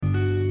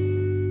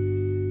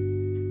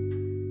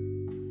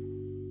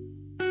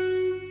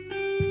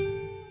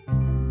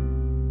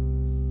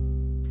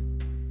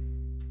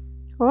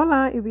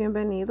Hola y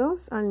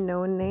bienvenidos al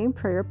No Name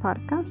Prayer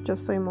Podcast. Yo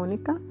soy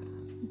Mónica.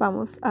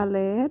 Vamos a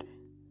leer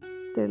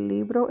del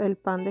libro El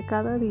pan de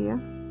cada día.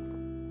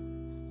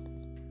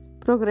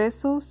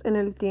 Progresos en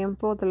el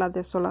tiempo de la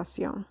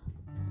desolación.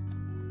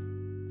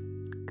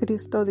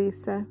 Cristo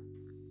dice: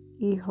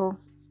 Hijo,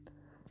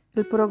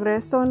 el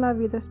progreso en la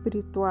vida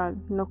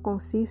espiritual no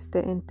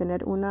consiste en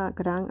tener una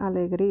gran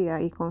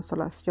alegría y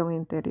consolación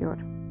interior,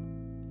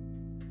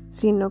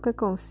 sino que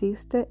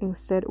consiste en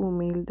ser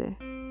humilde,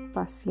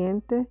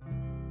 paciente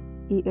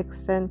y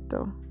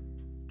exento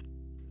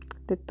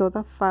de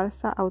toda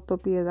falsa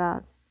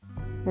autopiedad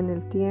en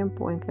el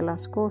tiempo en que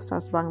las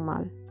cosas van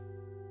mal.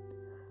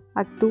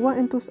 Actúa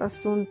en tus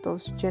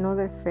asuntos lleno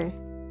de fe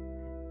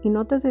y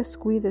no te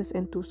descuides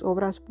en tus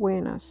obras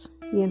buenas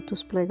y en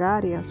tus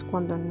plegarias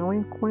cuando no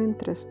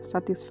encuentres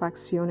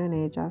satisfacción en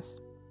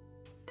ellas.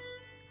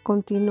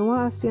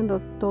 Continúa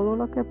haciendo todo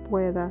lo que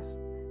puedas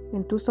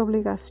en tus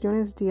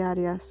obligaciones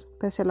diarias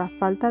pese a la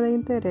falta de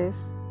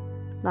interés,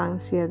 la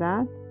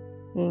ansiedad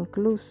e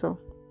incluso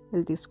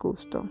el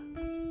disgusto.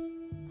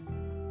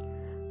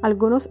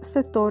 Algunos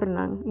se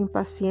tornan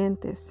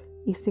impacientes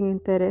y sin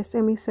interés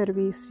en mi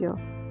servicio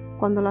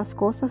cuando las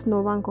cosas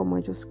no van como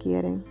ellos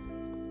quieren.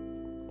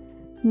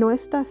 No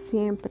está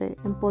siempre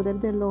en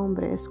poder del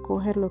hombre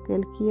escoger lo que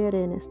él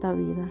quiere en esta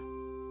vida.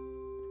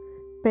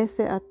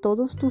 Pese a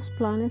todos tus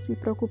planes y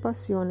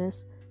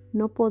preocupaciones,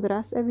 no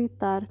podrás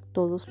evitar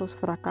todos los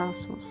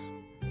fracasos.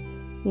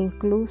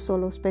 Incluso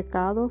los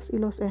pecados y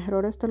los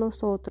errores de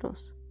los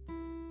otros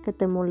que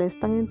te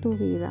molestan en tu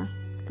vida,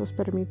 los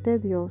permite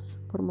Dios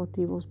por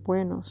motivos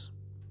buenos.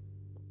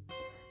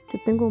 Yo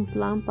tengo un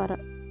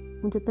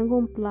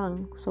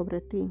plan sobre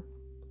ti,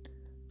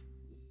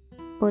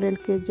 por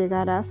el que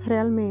llegarás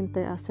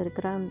realmente a ser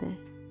grande.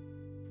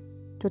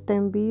 Yo te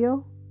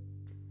envío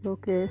lo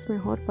que es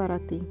mejor para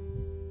ti.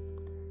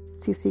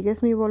 Si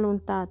sigues mi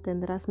voluntad,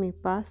 tendrás mi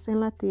paz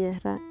en la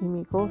tierra y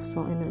mi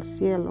gozo en el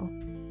cielo.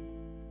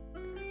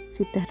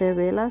 Si te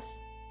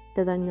rebelas,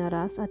 te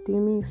dañarás a ti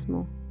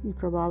mismo y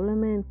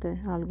probablemente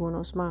a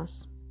algunos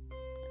más.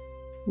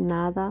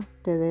 Nada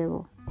te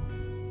debo.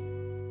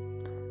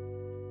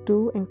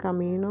 Tú, en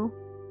camino,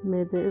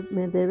 me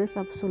debes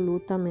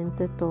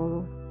absolutamente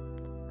todo.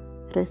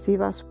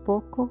 Recibas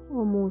poco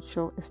o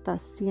mucho,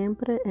 estás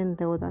siempre en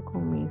deuda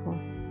conmigo.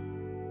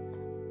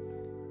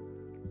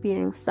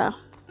 Piensa.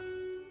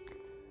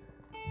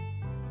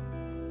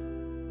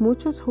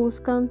 Muchos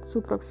juzgan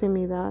su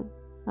proximidad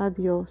a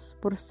Dios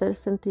por sus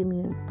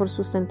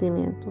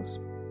sentimientos.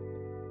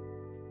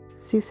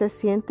 Si se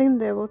sienten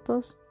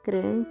devotos,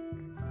 creen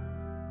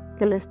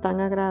que le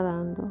están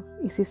agradando,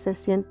 y si se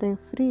sienten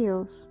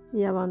fríos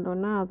y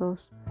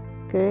abandonados,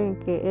 creen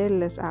que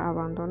Él les ha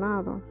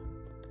abandonado.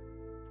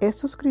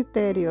 Estos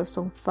criterios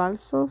son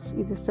falsos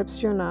y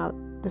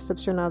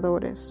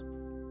decepcionadores.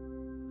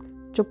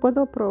 Yo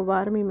puedo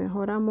probar mi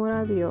mejor amor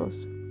a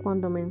Dios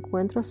cuando me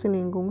encuentro sin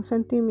ningún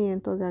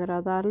sentimiento de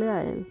agradarle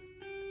a Él.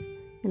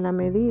 En la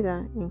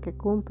medida en que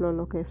cumplo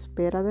lo que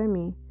espera de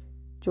mí,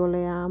 yo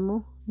le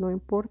amo, no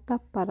importa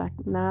para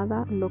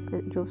nada lo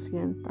que yo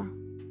sienta.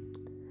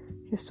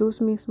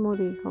 Jesús mismo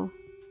dijo: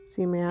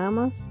 si me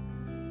amas,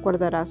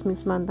 guardarás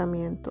mis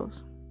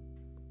mandamientos.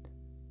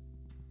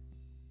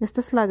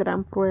 Esta es la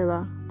gran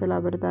prueba de la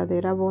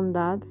verdadera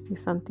bondad y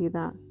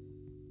santidad.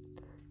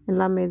 En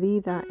la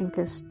medida en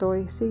que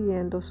estoy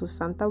siguiendo su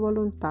santa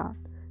voluntad,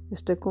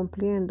 estoy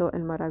cumpliendo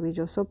el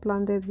maravilloso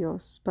plan de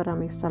Dios para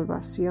mi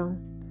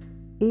salvación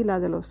y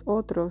la de los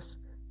otros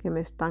que me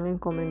están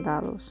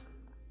encomendados.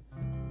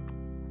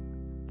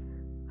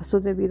 A su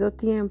debido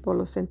tiempo,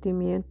 los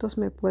sentimientos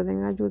me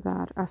pueden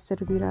ayudar a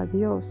servir a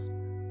Dios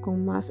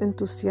con más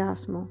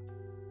entusiasmo,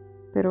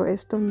 pero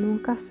esto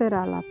nunca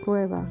será la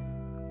prueba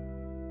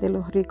de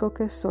lo rico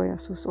que soy a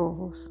sus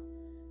ojos.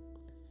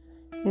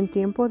 En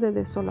tiempo de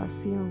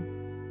desolación,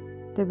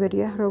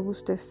 debería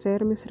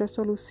robustecer mis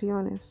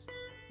resoluciones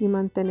y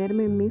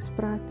mantenerme en mis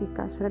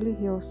prácticas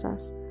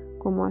religiosas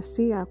como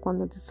hacía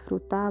cuando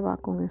disfrutaba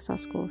con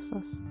esas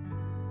cosas.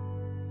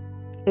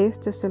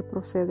 Este es el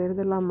proceder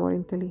del amor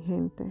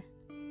inteligente,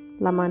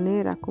 la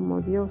manera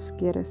como Dios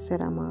quiere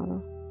ser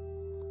amado.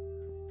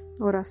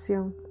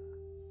 Oración.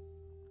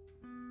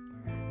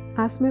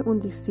 Hazme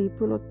un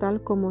discípulo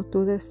tal como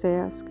tú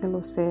deseas que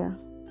lo sea,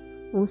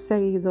 un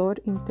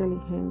seguidor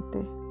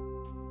inteligente.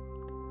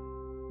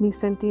 Mis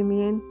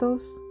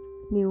sentimientos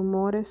ni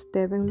humores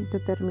deben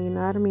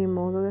determinar mi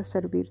modo de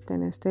servirte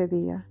en este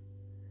día.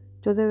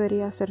 Yo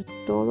debería hacer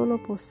todo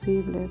lo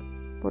posible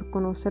por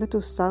conocer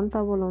tu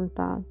santa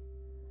voluntad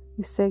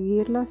y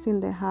seguirla sin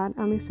dejar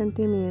a mis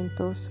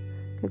sentimientos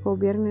que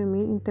gobiernen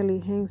mi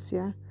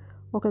inteligencia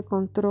o que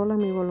controlen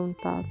mi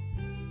voluntad.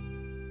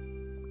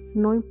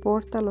 No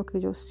importa lo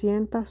que yo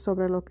sienta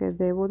sobre lo que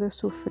debo de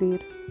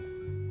sufrir,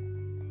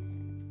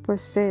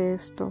 pues sé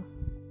esto: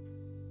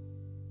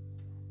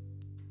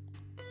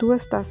 tú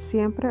estás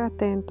siempre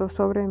atento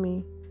sobre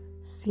mí,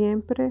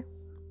 siempre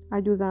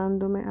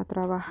ayudándome a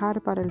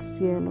trabajar para el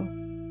cielo.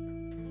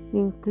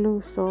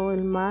 Incluso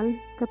el mal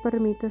que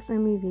permites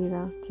en mi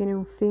vida tiene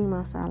un fin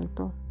más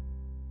alto.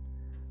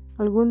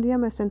 Algún día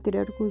me sentiré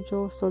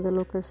orgulloso de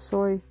lo que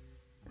soy,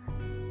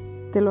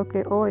 de lo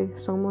que hoy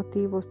son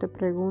motivos de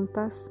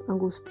preguntas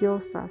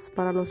angustiosas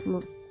para los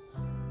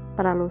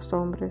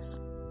hombres.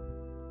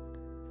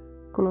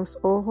 Con los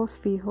ojos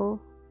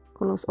fijos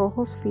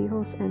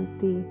en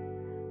ti,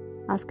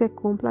 haz que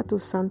cumpla tu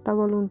santa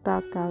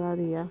voluntad cada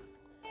día.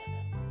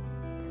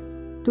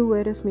 Tú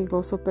eres mi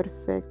gozo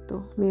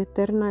perfecto, mi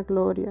eterna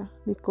gloria,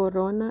 mi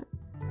corona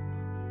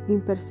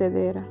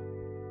imperecedera.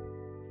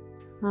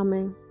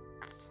 Amén.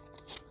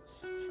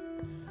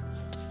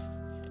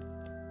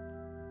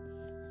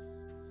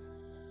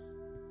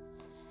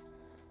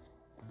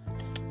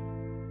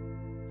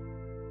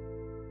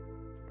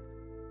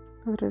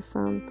 Padre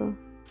Santo,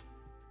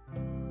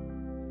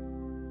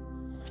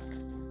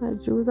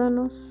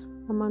 ayúdanos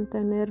a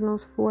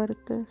mantenernos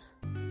fuertes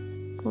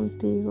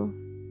contigo.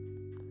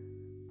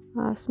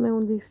 Hazme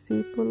un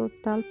discípulo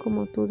tal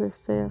como tú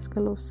deseas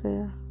que lo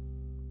sea.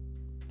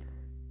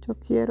 Yo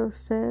quiero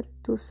ser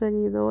tu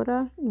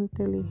seguidora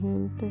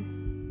inteligente.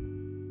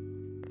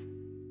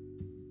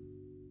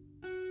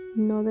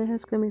 No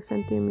dejes que mis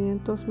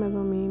sentimientos me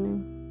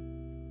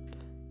dominen.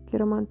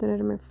 Quiero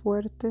mantenerme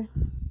fuerte,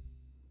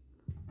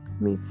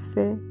 mi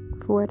fe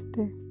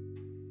fuerte.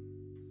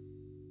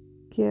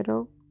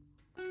 Quiero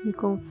mi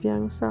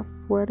confianza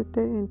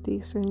fuerte en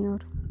ti,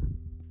 Señor.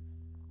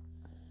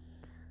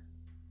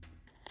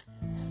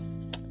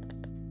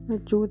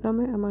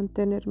 Ayúdame a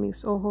mantener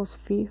mis ojos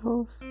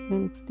fijos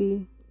en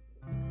ti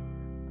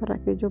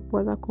para que yo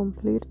pueda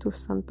cumplir tu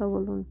santa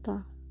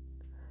voluntad.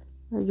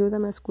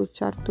 Ayúdame a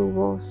escuchar tu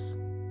voz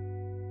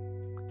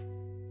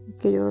y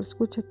que yo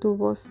escuche tu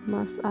voz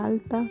más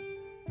alta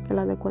que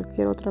la de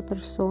cualquier otra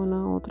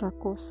persona o otra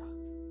cosa.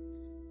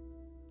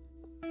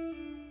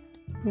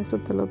 Eso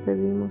te lo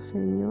pedimos,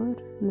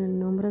 Señor, en el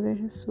nombre de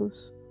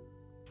Jesús.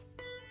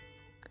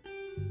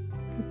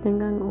 Que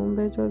tengan un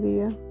bello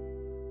día.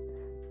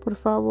 Por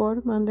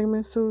favor,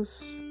 mándenme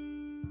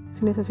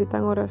si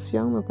necesitan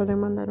oración, me pueden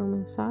mandar un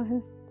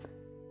mensaje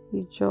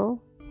y yo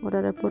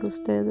oraré por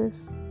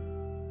ustedes.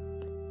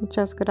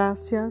 Muchas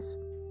gracias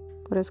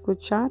por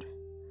escuchar.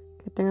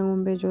 Que tengan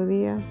un bello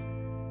día.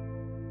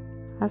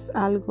 Haz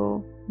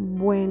algo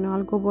bueno,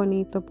 algo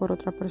bonito por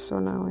otra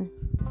persona hoy.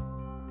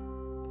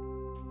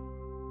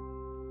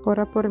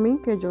 Ora por mí,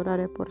 que yo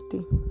oraré por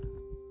ti.